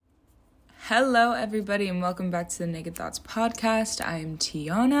Hello, everybody, and welcome back to the Naked Thoughts podcast. I'm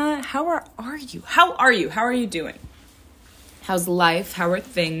Tiana. How are you? How are you doing? How's life? How are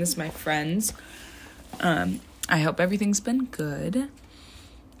things, my friends? I hope everything's been good.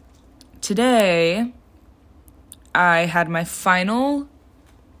 Today, I had my final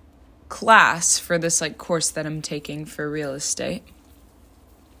class for this course that I'm taking for real estate.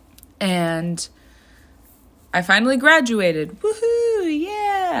 And I finally graduated. Woohoo! Yeah!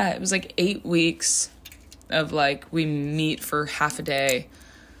 It was 8 weeks of we meet for half a day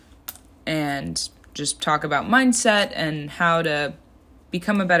and just talk about mindset and how to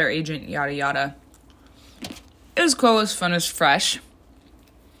become a better agent, yada yada. It was cool, it was fun, it was fresh.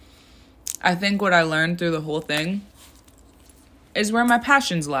 I think what I learned through the whole thing is where my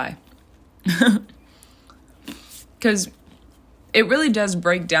passions lie. Because it really does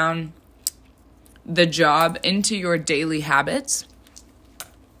break down the job into your daily habits.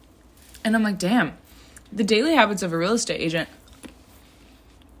 And I'm like, damn, the daily habits of a real estate agent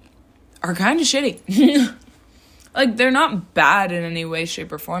are kind of shitty. They're not bad in any way,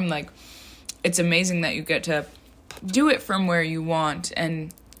 shape, or form. It's amazing that you get to do it from where you want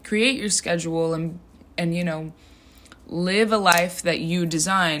and create your schedule and live a life that you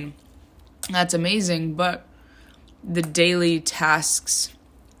design. That's amazing, but the daily tasks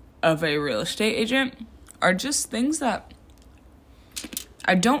of a real estate agent are just things that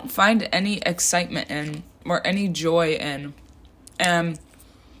I don't find any excitement in or any joy in. And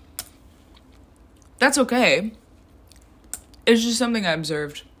that's okay. It's just something I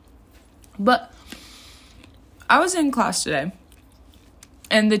observed. But I was in class today,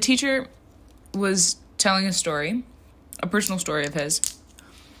 and the teacher was telling a story, a personal story of his.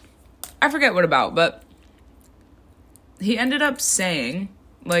 I forget what about, but he ended up saying,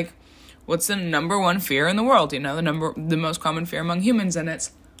 what's the number one fear in the world? The most common fear among humans, and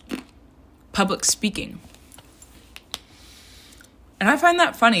it's public speaking. And I find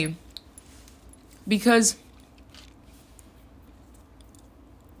that funny because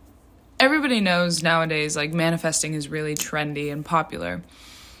everybody knows nowadays, manifesting is really trendy and popular.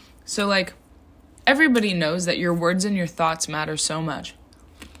 So, everybody knows that your words and your thoughts matter so much.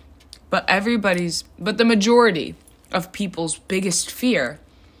 But the majority of people's biggest fear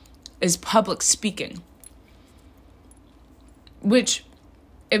is public speaking. Which,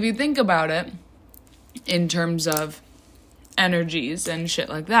 if you think about it, in terms of energies and shit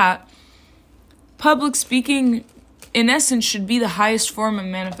like that, public speaking, in essence, should be the highest form of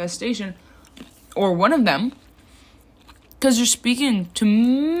manifestation, or one of them, because you're speaking to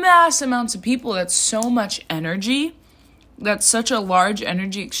mass amounts of people. That's so much energy. That's such a large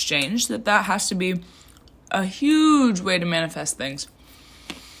energy exchange that has to be a huge way to manifest things.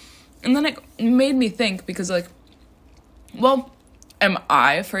 And then it made me think, because am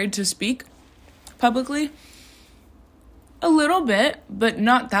I afraid to speak publicly? A little bit, but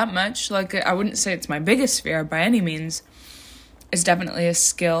not that much. I wouldn't say it's my biggest fear by any means. It's definitely a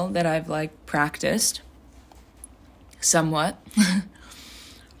skill that I've practiced somewhat.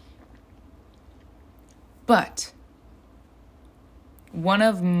 But one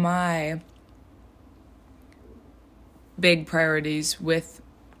of my big priorities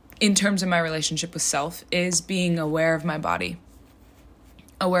in terms of my relationship with self is being aware of my body.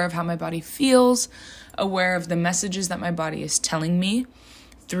 Aware of how my body feels, aware of the messages that my body is telling me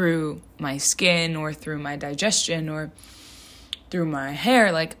through my skin or through my digestion or through my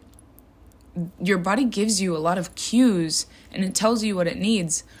hair. Your body gives you a lot of cues and it tells you what it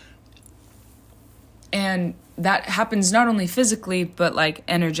needs. And that happens not only physically, but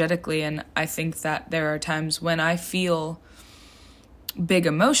energetically. And I think that there are times when I feel big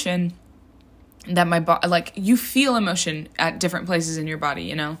emotion that my body, you feel emotion at different places in your body,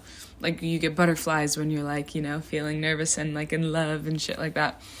 you get butterflies when you're feeling nervous and in love and shit like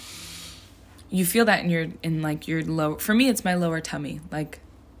that. You feel that in your lower, for me it's my lower tummy,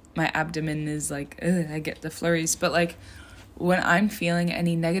 my abdomen is I get the flurries. But when I'm feeling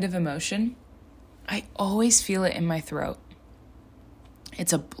any negative emotion, I always feel it in my throat.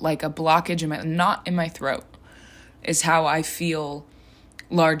 It's a blockage not in my throat is how I feel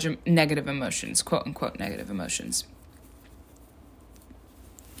large negative emotions, quote unquote negative emotions.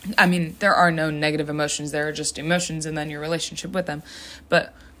 I mean, there are no negative emotions. There are just emotions and then your relationship with them.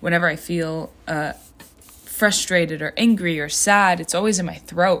 But whenever I feel frustrated or angry or sad, it's always in my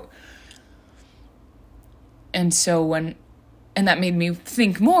throat. And so and that made me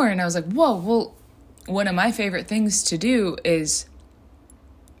think more, and I was whoa, well, one of my favorite things to do is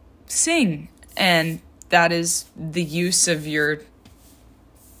sing. And that is the use of your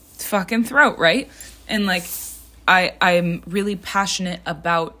fucking throat, right? And I'm really passionate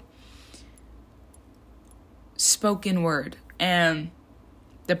about spoken word and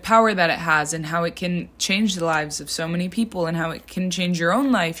the power that it has and how it can change the lives of so many people and how it can change your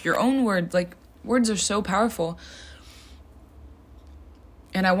own life, your own word. Like, words are so powerful.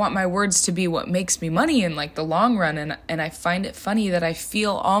 And I want my words to be what makes me money in like the long run. And I find it funny that I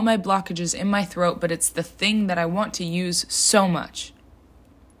feel all my blockages in my throat, but it's the thing that I want to use so much.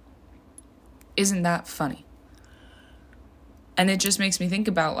 Isn't that funny? And it just makes me think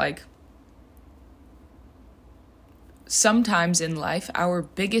about like, sometimes in life, our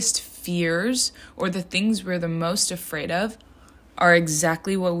biggest fears or the things we're the most afraid of are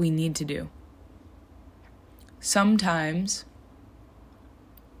exactly what we need to do. Sometimes,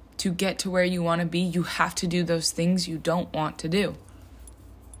 to get to where you want to be, you have to do those things you don't want to do.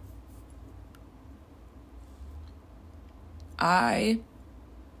 I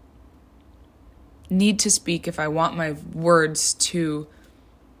need to speak if I want my words to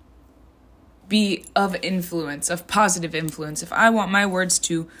be of influence, of positive influence. If I want my words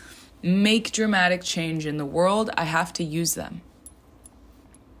to make dramatic change in the world, I have to use them.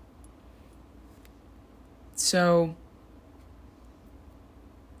 So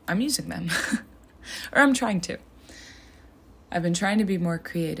I'm using them. Or I'm trying to. I've been trying to be more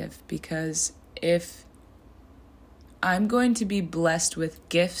creative because if I'm going to be blessed with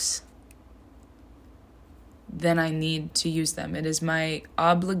gifts, then I need to use them. It is my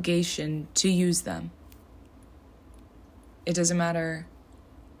obligation to use them. It doesn't matter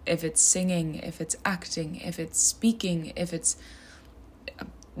if it's singing, if it's acting, if it's speaking, if it's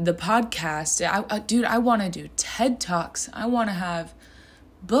the podcast. I want to do TED Talks. I want to have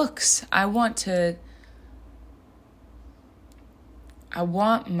books. I want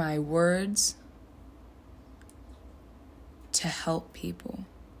my words to help people.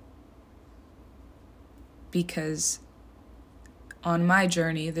 Because on my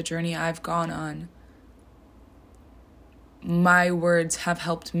journey, the journey I've gone on, my words have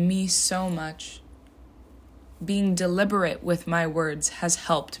helped me so much. Being deliberate with my words has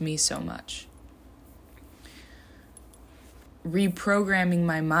helped me so much. Reprogramming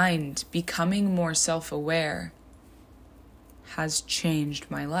my mind, becoming more self-aware, has changed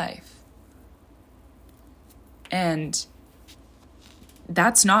my life. And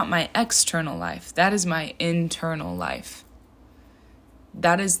that's not my external life. That is my internal life.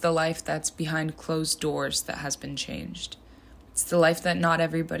 That is the life that's behind closed doors that has been changed. It's the life that not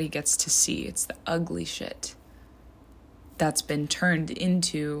everybody gets to see. It's the ugly shit that's been turned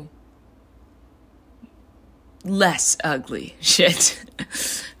into less ugly shit.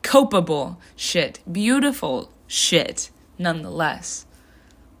 Copeable shit. Beautiful shit, nonetheless.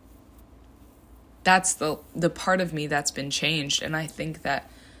 That's the part of me that's been changed. And I think that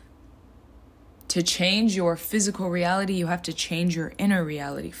to change your physical reality, you have to change your inner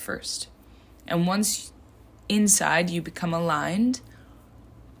reality first. And once inside you become aligned,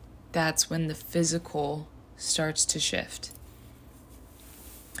 that's when the physical starts to shift.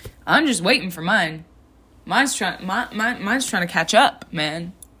 I'm just waiting for mine. Mine's trying to catch up,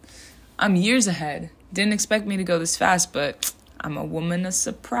 man. I'm years ahead. Didn't expect me to go this fast, but I'm a woman of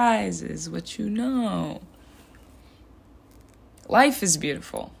surprises, what you know. Life is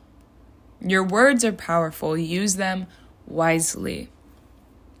beautiful. Your words are powerful. Use them wisely.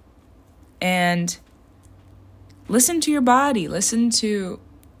 And listen to your body. Listen to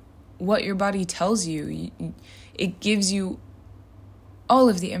what your body tells you. It gives you all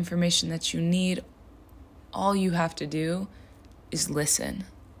of the information that you need. All you have to do is listen.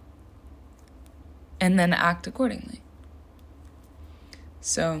 And then act accordingly.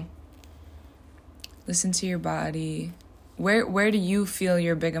 So, listen to your body. Where do you feel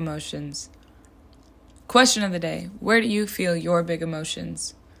your big emotions? Question of the day. Where do you feel your big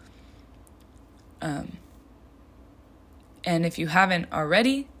emotions? And if you haven't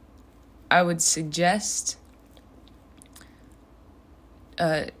already, I would suggest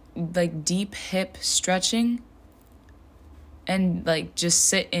like deep hip stretching and like just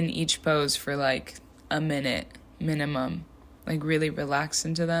sit in each pose for like a minute minimum. Like really relax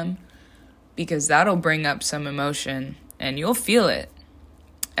into them, because that'll bring up some emotion and you'll feel it.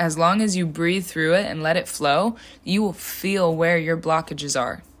 As long as you breathe through it and let it flow, you will feel where your blockages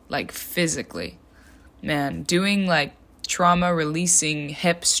are, like physically. Man, doing like trauma releasing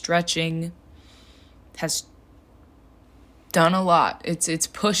hip stretching has done a lot. It's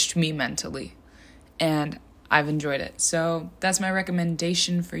pushed me mentally and I've enjoyed it. So that's my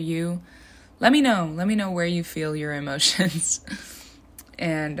recommendation for you. Let me know where you feel your emotions.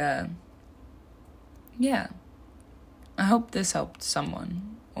 And yeah, I hope this helped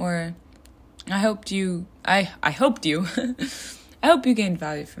someone, or I hoped you I hope you gained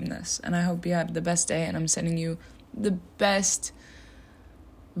value from this, and I hope you have the best day, and I'm sending you the best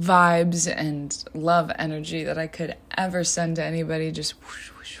vibes and love energy that I could ever send to anybody, just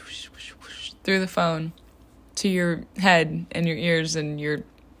whoosh, whoosh, whoosh, whoosh, whoosh, through the phone to your head and your ears and your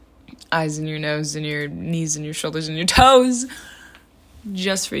eyes and your nose and your knees and your shoulders and your toes,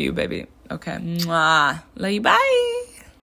 just for you, baby. Okay, mwah. Love you, bye.